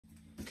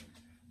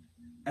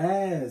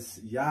As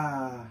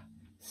y'all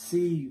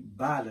see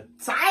by the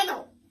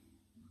title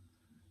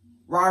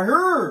right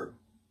here,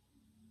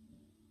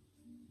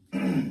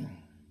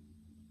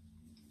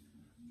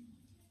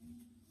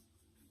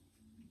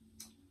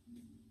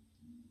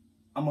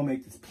 I'm gonna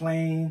make this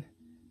plain,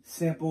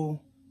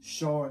 simple,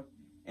 short,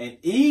 and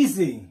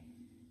easy.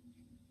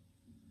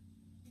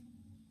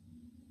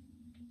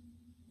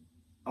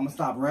 I'm gonna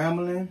stop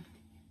rambling.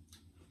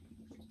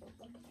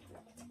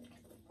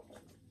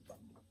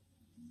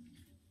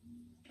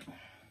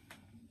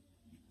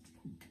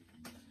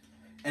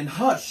 And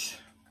hush.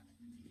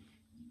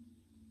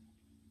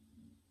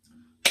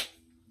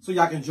 So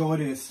y'all can enjoy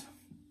this.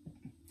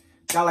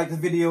 Y'all like this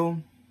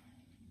video,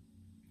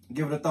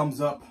 give it a thumbs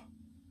up.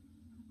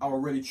 I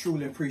would really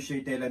truly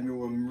appreciate that. That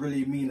would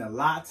really mean a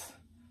lot.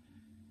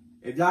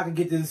 If y'all can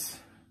get this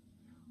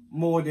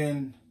more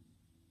than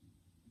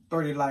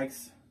 30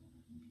 likes,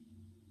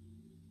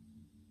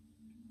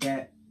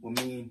 that will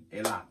mean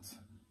a lot.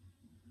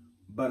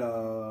 But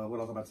what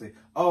else am I about to say?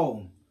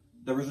 Oh,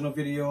 the original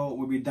video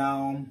will be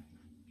down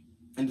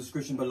in the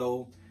description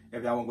below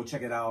if y'all want to go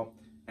check it out.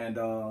 And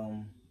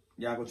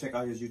y'all go check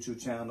out his YouTube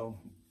channel.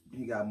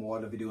 He got more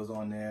other videos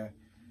on there.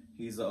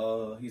 He's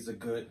a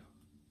good,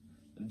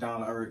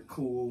 down to earth,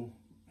 cool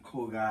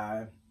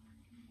guy.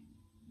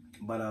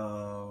 But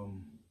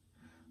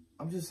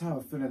I'm just having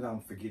a feeling that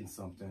I'm forgetting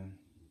something.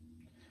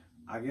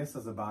 I guess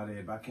that's about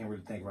it, but I can't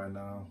really think right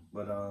now.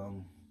 But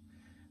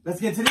let's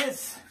get to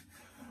this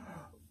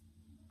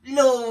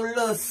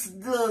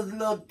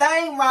little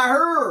thing right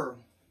here.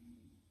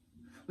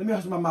 Let me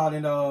hush my mouth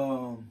and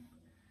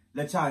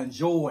let y'all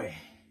enjoy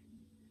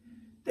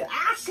the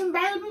action,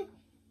 baby.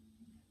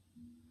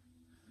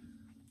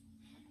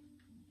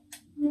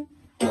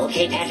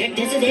 Okay, Patrick,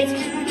 this is it.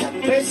 The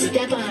first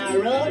step on our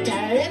road to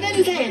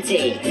living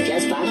fancy.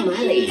 Just follow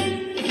my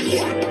lead.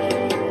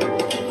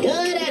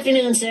 Good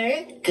afternoon,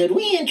 sir. Could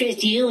we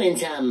interest you in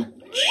some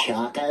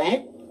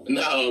chocolate?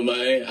 No,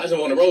 man. I just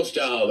want to roast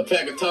y'all. A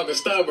pack of talking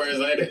Starbursts,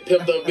 like that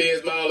pimped up Big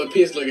Smile and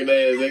piss looking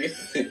ass, nigga.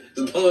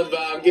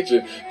 Spongebob, get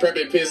your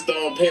preppy pissed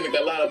on panic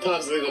a lot of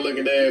popsicle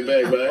looking ass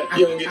back, man.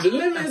 You don't get your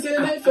lemons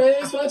in that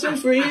face, watch them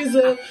freeze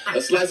up. A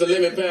slice of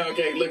lemon pound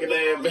cake looking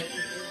ass back.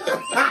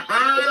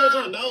 What's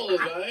on your nose,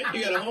 man?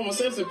 You got a Homer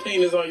Simpson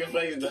penis on your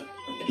face, though.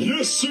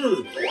 Yes,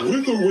 sir.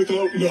 With or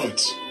without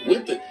nuts.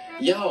 With the...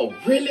 Y'all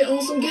really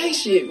on some gay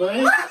shit,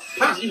 man.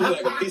 You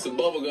like a piece of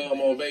bubble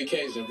gum on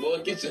vacation.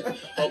 Boy, get your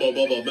Hubba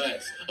Bubba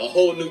Max. A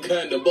whole new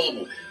kind of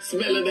bubble.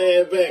 Smell it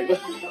ass back, boy.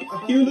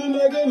 You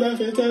look like a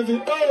laughing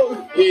taffy.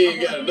 Oh, you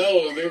ain't got a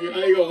nose, nigga.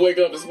 How you gonna wake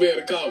up and smell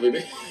the coffee,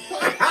 nigga?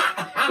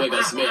 Wake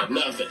up, smell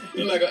nothing.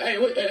 You like, hey,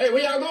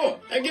 where y'all going?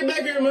 Hey, get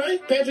back here, man.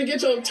 Patrick,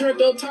 get your turned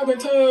up talking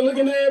tongue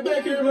looking ass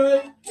back here,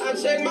 man. I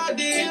check my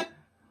deal.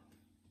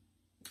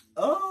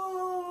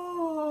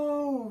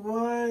 Oh,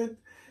 what?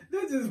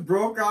 They just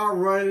broke out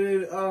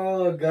running.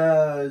 Oh,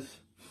 gosh.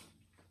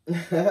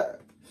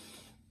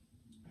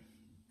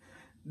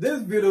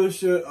 This video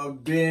should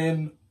have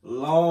been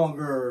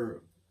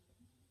longer.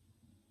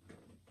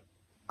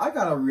 I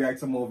gotta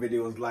react to more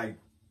videos like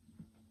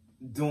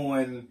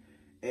doing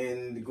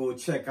and go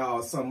check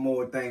out some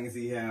more things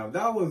he have.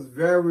 That was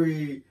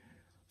very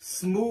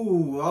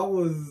smooth.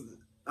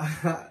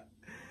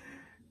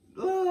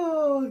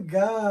 Oh,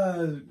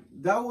 God.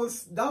 That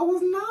was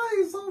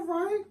nice. All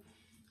right.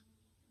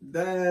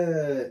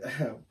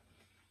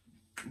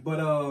 But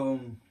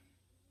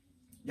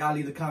y'all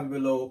leave a comment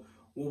below.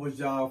 What was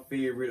y'all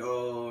favorite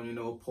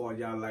part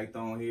y'all liked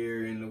on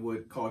here and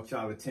what caught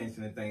y'all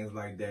attention and things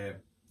like that.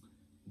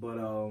 But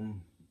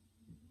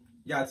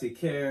y'all take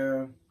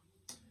care.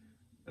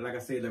 And like I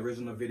said, the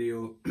original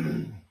video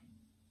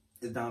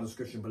is down in the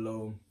description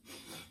below.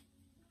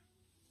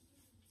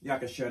 Y'all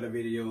can share the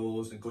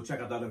videos and go check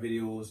out the other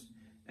videos.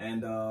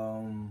 And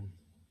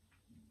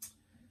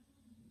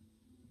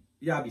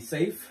y'all be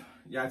safe.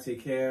 Y'all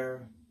take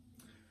care.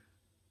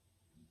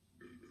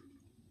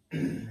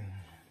 And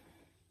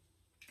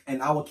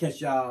I will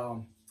catch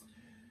y'all,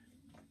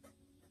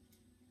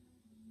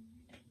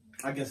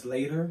 I guess,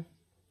 later.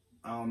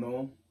 I don't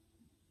know.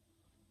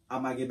 I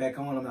might get back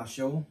on. I'm not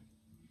sure.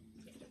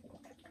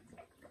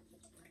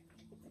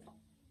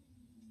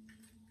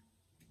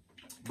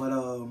 But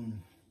I'll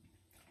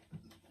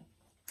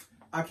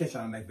catch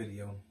y'all in the next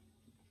video.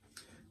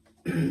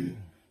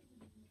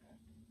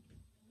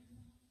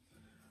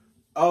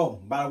 Oh,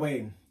 by the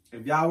way,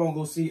 if y'all want to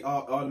go see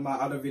all of my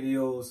other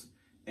videos,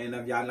 and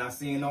if y'all not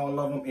seeing all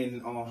of them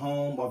in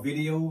home or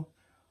video,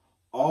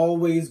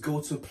 always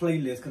go to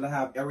playlist because I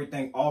have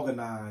everything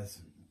organized.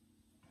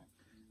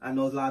 I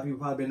know a lot of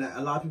people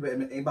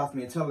inbox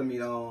me and telling me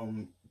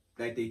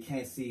that they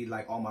can't see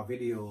like all my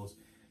videos,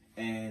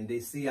 and they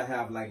see I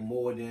have like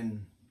more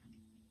than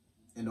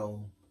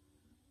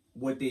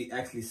what they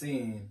actually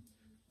seeing.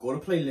 Go to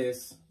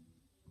playlist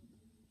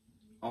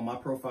on my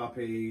profile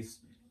page.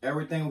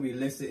 Everything will be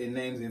listed in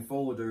names and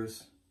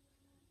folders,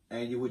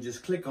 and you would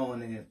just click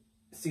on it,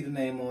 see the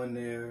name on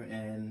there,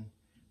 and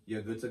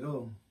you're good to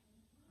go.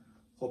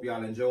 Hope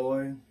y'all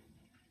enjoy.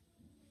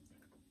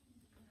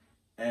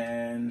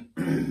 And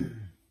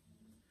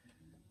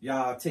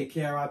y'all take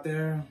care out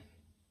there.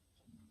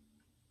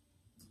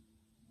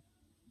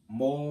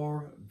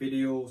 More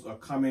videos are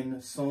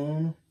coming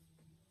soon.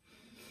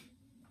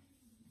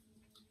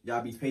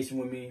 Y'all be patient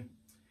with me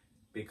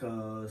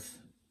because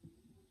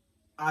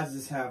I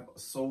just have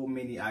so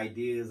many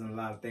ideas and a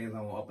lot of things I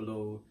want to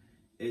upload.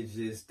 It's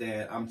just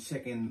that I'm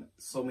checking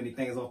so many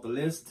things off the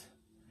list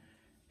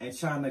and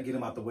trying to get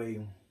them out the way.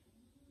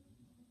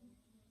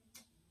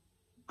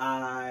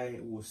 I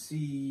will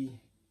see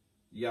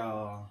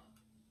y'all,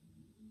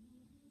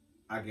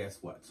 I guess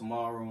what,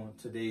 tomorrow.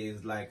 Today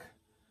is like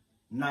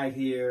night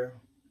here,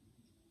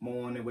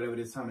 morning, whatever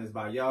this time is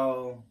by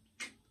y'all.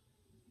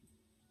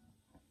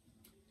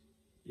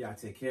 Y'all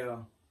take care,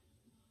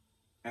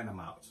 and I'm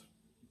out.